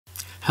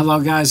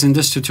Hello guys, in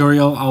this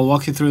tutorial I'll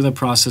walk you through the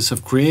process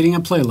of creating a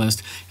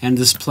playlist and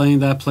displaying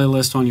that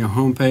playlist on your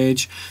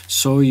homepage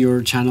so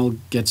your channel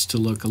gets to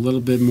look a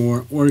little bit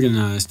more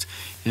organized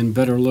and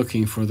better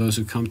looking for those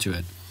who come to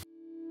it.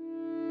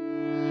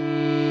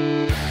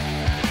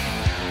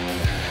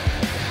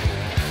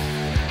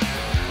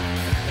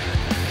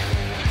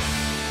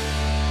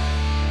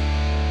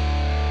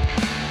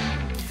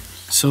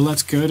 So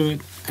let's go to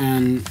it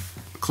and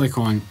click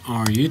on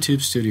our YouTube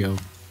Studio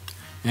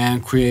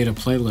and create a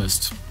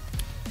playlist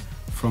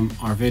from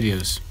our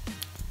videos.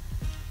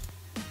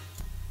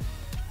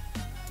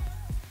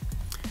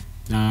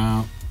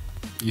 Now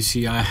you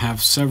see I have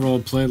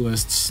several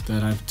playlists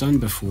that I've done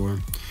before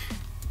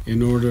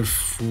in order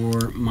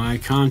for my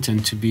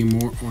content to be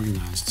more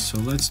organized. So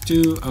let's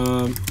do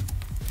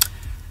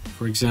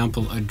for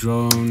example a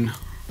drone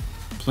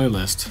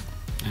playlist,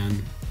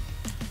 and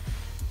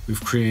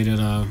we've created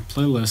a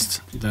playlist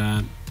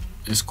that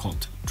is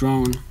called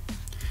drone,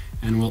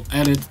 and we'll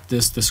edit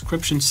this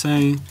description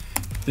saying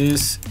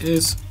this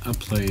is a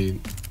playlist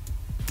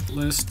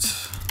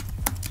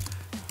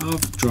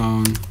of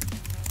drone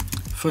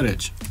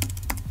footage,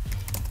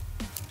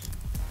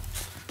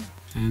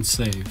 and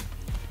save.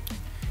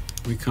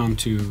 We come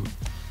to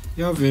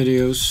your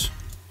videos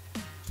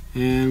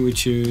and we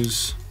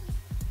choose,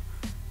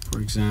 for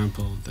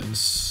example,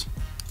 this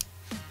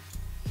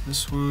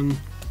one.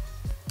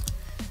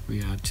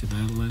 We add to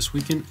that list.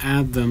 We can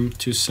add them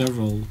to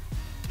several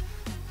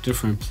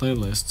different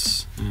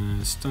playlists, and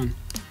it's done.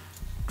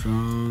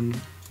 Drone,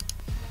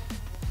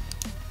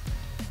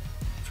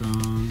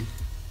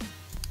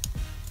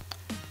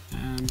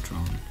 and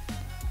drone.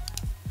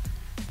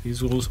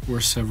 These were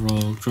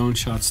several drone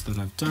shots that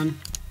I've done.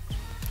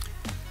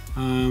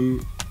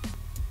 And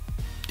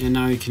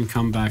now you can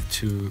come back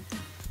to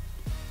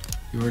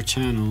your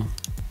channel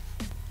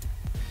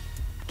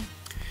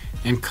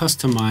and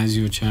customize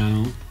your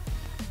channel.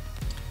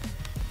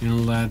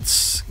 And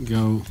let's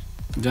go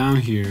down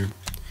here,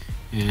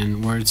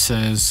 and where it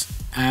says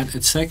add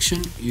a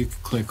section, you can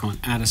click on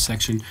add a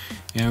section,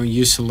 and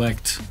you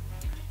select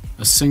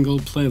a single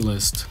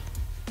playlist.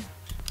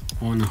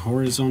 On a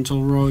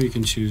horizontal row you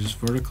can choose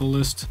vertical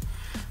list,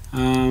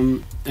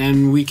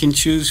 and we can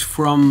choose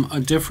from a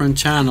different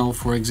channel.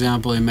 For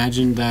example,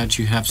 imagine that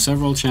you have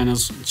several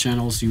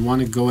channels, you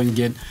want to go and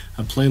get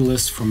a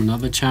playlist from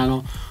another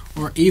channel,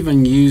 or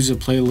even use a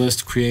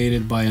playlist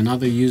created by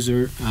another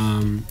user.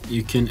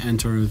 You can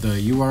enter the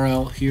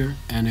URL here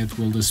and it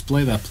will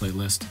display that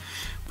playlist.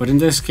 But in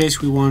this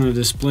case we want to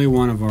display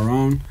one of our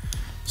own,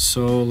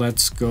 so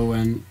let's go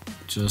and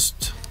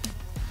just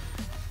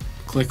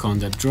click on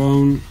that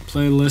drone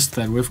playlist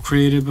that we've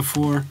created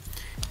before,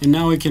 and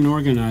now we can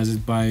organize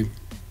it by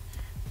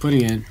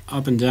putting it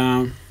up and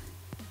down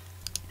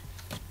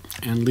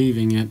and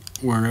leaving it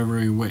wherever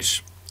you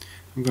wish.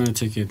 I'm going to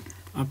take it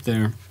up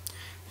there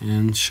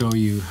and show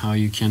you how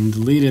you can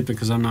delete it,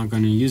 because I'm not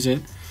going to use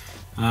it.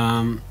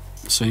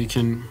 So you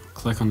can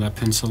click on that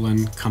pencil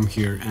and come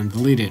here and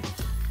delete it.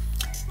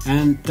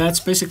 And that's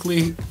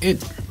basically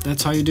it.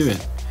 That's how you do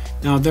it.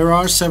 Now there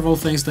are several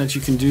things that you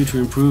can do to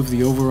improve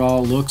the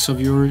overall looks of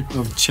your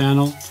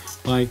channel,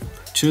 like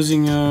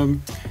choosing a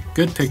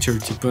good picture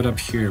to put up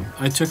here.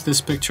 I took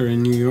this picture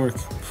in New York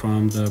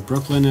from the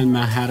Brooklyn and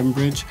Manhattan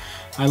Bridge.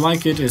 I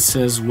like it. It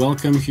says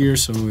welcome here,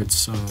 so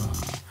it's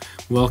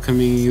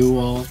welcoming you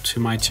all to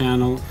my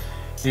channel,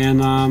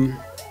 and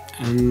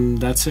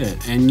that's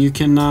it. And you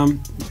can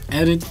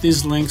edit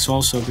these links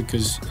also,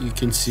 because you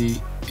can see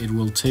it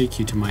will take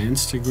you to my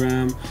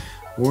Instagram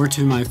or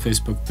to my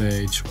Facebook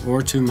page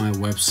or to my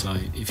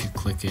website if you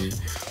click it,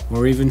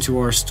 or even to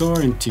our store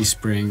in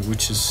Teespring,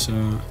 which is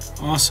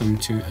awesome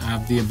to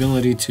have the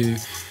ability to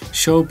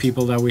show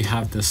people that we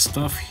have this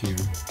stuff here.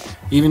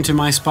 Even to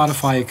my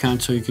Spotify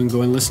account, so you can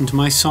go and listen to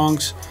my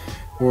songs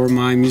or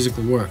my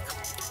musical work.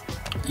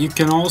 You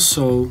can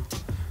also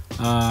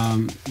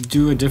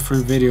do a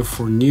different video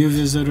for new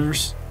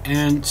visitors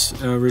and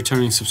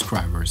returning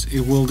subscribers.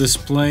 It will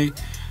display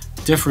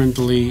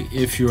differently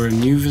if you're a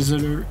new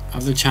visitor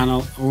of the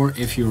channel or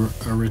if you're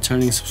a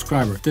returning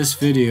subscriber. This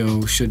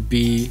video should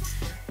be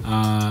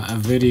a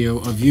video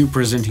of you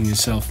presenting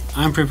yourself.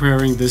 I'm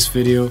preparing this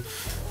video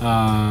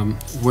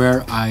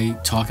where I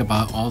talk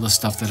about all the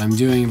stuff that I'm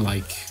doing,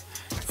 like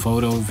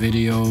photo,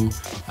 video,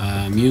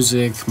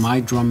 music,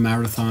 my drum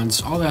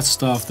marathons, all that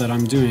stuff that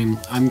I'm doing.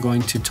 I'm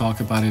going to talk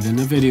about it in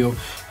a video,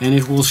 and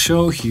it will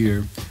show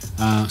here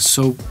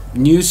so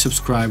new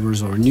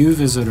subscribers or new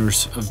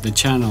visitors of the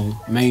channel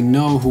may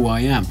know who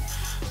I am.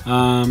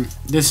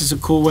 This is a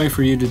cool way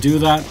for you to do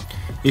that.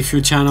 If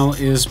your channel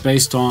is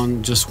based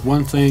on just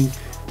one thing,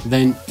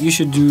 then you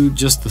should do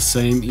just the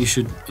same. You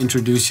should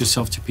introduce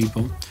yourself to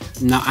people.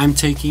 Now I'm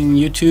taking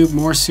YouTube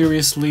more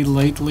seriously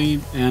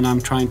lately, and I'm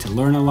trying to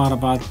learn a lot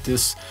about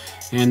this,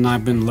 and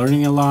I've been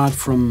learning a lot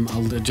from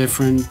the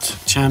different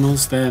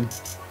channels that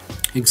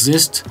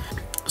exist.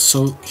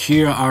 So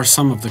here are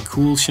some of the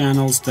cool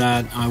channels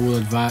that I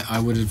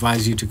would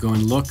advise you to go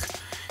and look.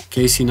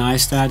 Casey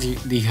Neistat,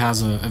 he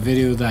has a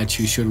video that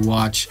you should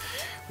watch,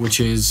 which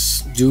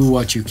is Do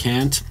What You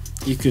Can't.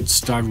 you could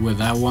start with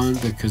that one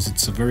because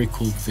it's a very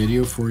cool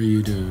video for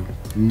you to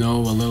know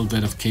a little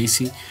bit of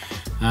Casey.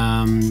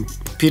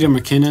 Peter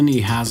McKinnon,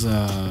 he has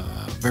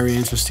a very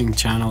interesting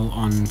channel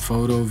on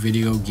photo,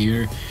 video,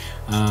 gear,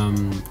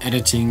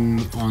 editing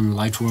on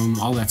Lightroom,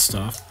 all that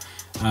stuff.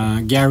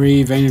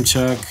 Gary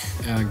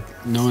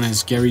Vaynerchuk, known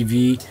as Gary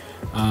V,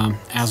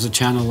 has a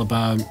channel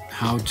about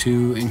how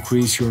to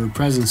increase your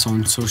presence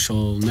on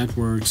social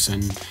networks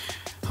and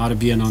how to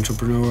be an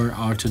entrepreneur,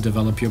 how to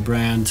develop your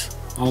brand,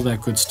 all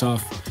that good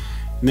stuff.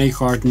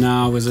 Make Art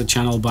Now is a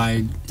channel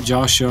by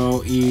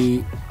Joshua.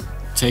 He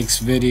takes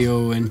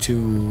video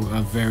into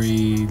a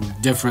very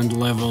different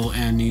level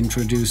and he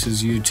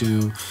introduces you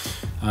to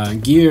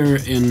gear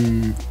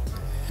in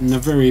a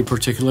very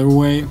particular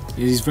way.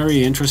 He's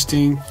very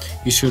interesting.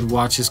 You should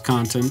watch his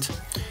content.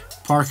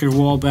 Parker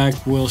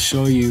Walbeck will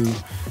show you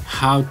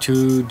how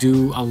to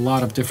do a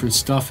lot of different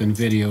stuff in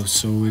video.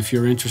 So if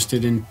you're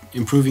interested in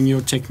improving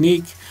your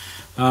technique,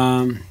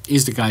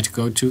 he's the guy to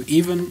go to.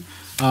 Even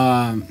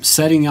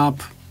setting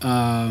up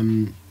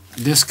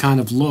this kind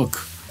of look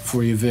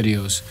for your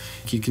videos,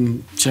 you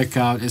can check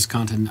out his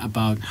content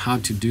about how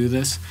to do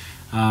this,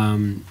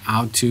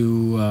 how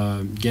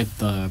to get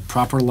the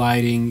proper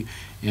lighting,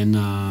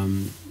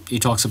 and he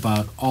talks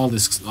about all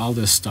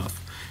this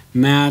stuff.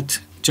 Matt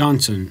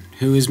Johnson,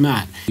 who is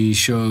Matt, he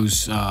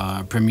shows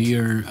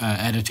Premiere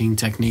editing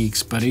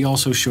techniques, but he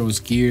also shows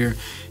gear,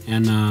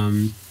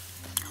 and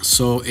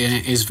so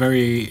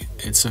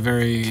it's a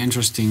very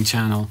interesting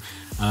channel.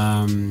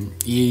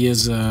 He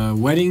is a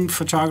wedding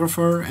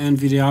photographer and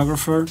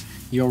videographer.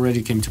 He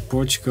already came to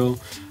Portugal,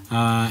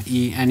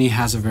 and he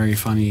has a very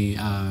funny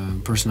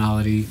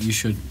personality. You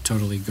should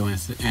totally go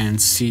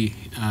and see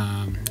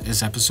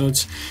his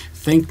episodes.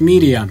 Think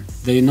Media,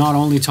 they not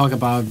only talk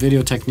about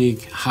video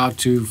technique, how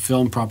to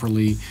film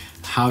properly,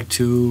 how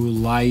to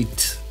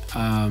light,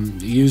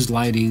 use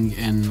lighting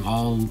and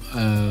all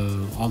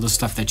the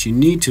stuff that you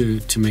need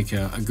to make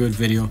a good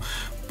video,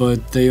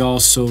 but they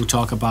also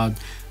talk about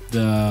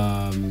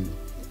the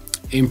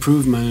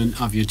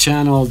improvement of your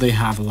channel. They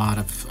have a lot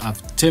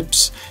of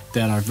tips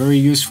that are very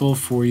useful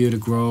for you to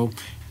grow.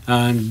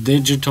 And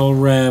Digital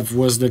Rev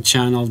was the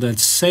channel that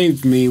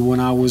saved me when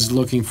I was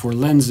looking for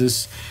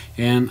lenses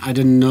and I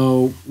didn't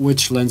know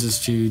which lenses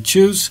to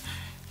choose.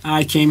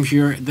 I came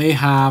here. They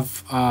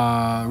have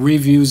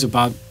reviews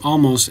about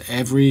almost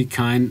every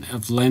kind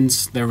of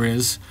lens there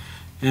is,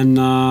 and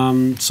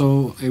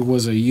so it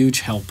was a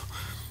huge help.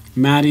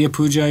 Matty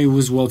Apuja, he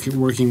was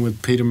working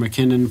with Peter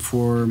McKinnon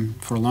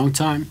for a long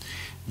time.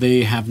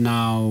 They have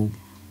now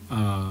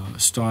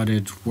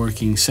started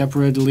working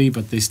separately,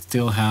 but they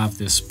still have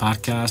this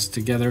podcast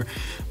together.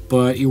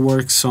 But he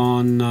works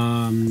on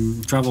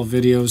travel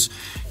videos.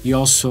 He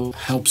also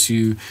helps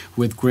you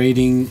with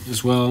grading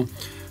as well.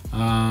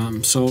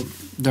 So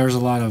there's a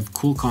lot of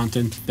cool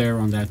content there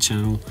on that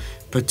channel.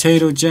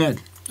 Potato Jet,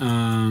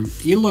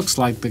 he looks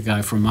like the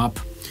guy from Up.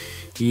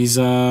 He's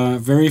a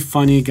very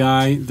funny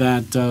guy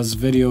that does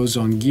videos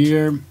on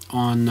gear,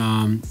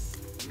 on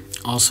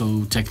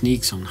also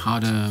techniques on how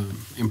to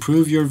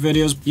improve your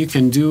videos. You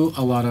can do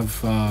a lot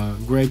of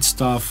great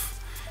stuff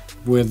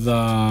with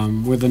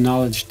the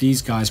knowledge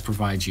these guys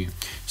provide you.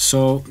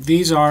 So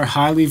these are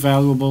highly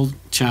valuable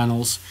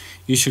channels.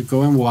 You should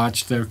go and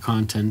watch their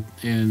content,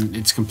 and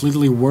it's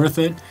completely worth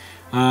it.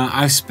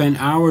 I've spent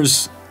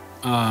hours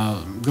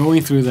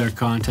going through their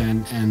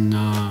content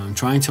and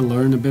trying to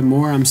learn a bit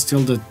more. I'm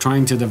still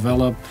trying to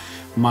develop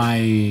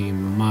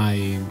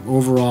my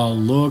overall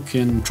look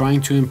and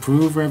trying to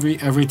improve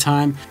every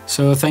time.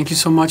 So thank you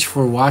so much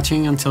for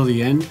watching until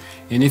the end,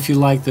 and if you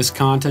like this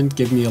content,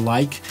 give me a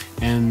like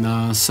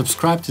and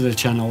subscribe to the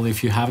channel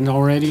if you haven't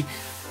already.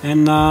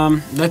 And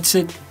that's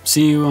it.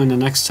 See you in the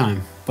next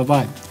time. Bye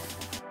bye.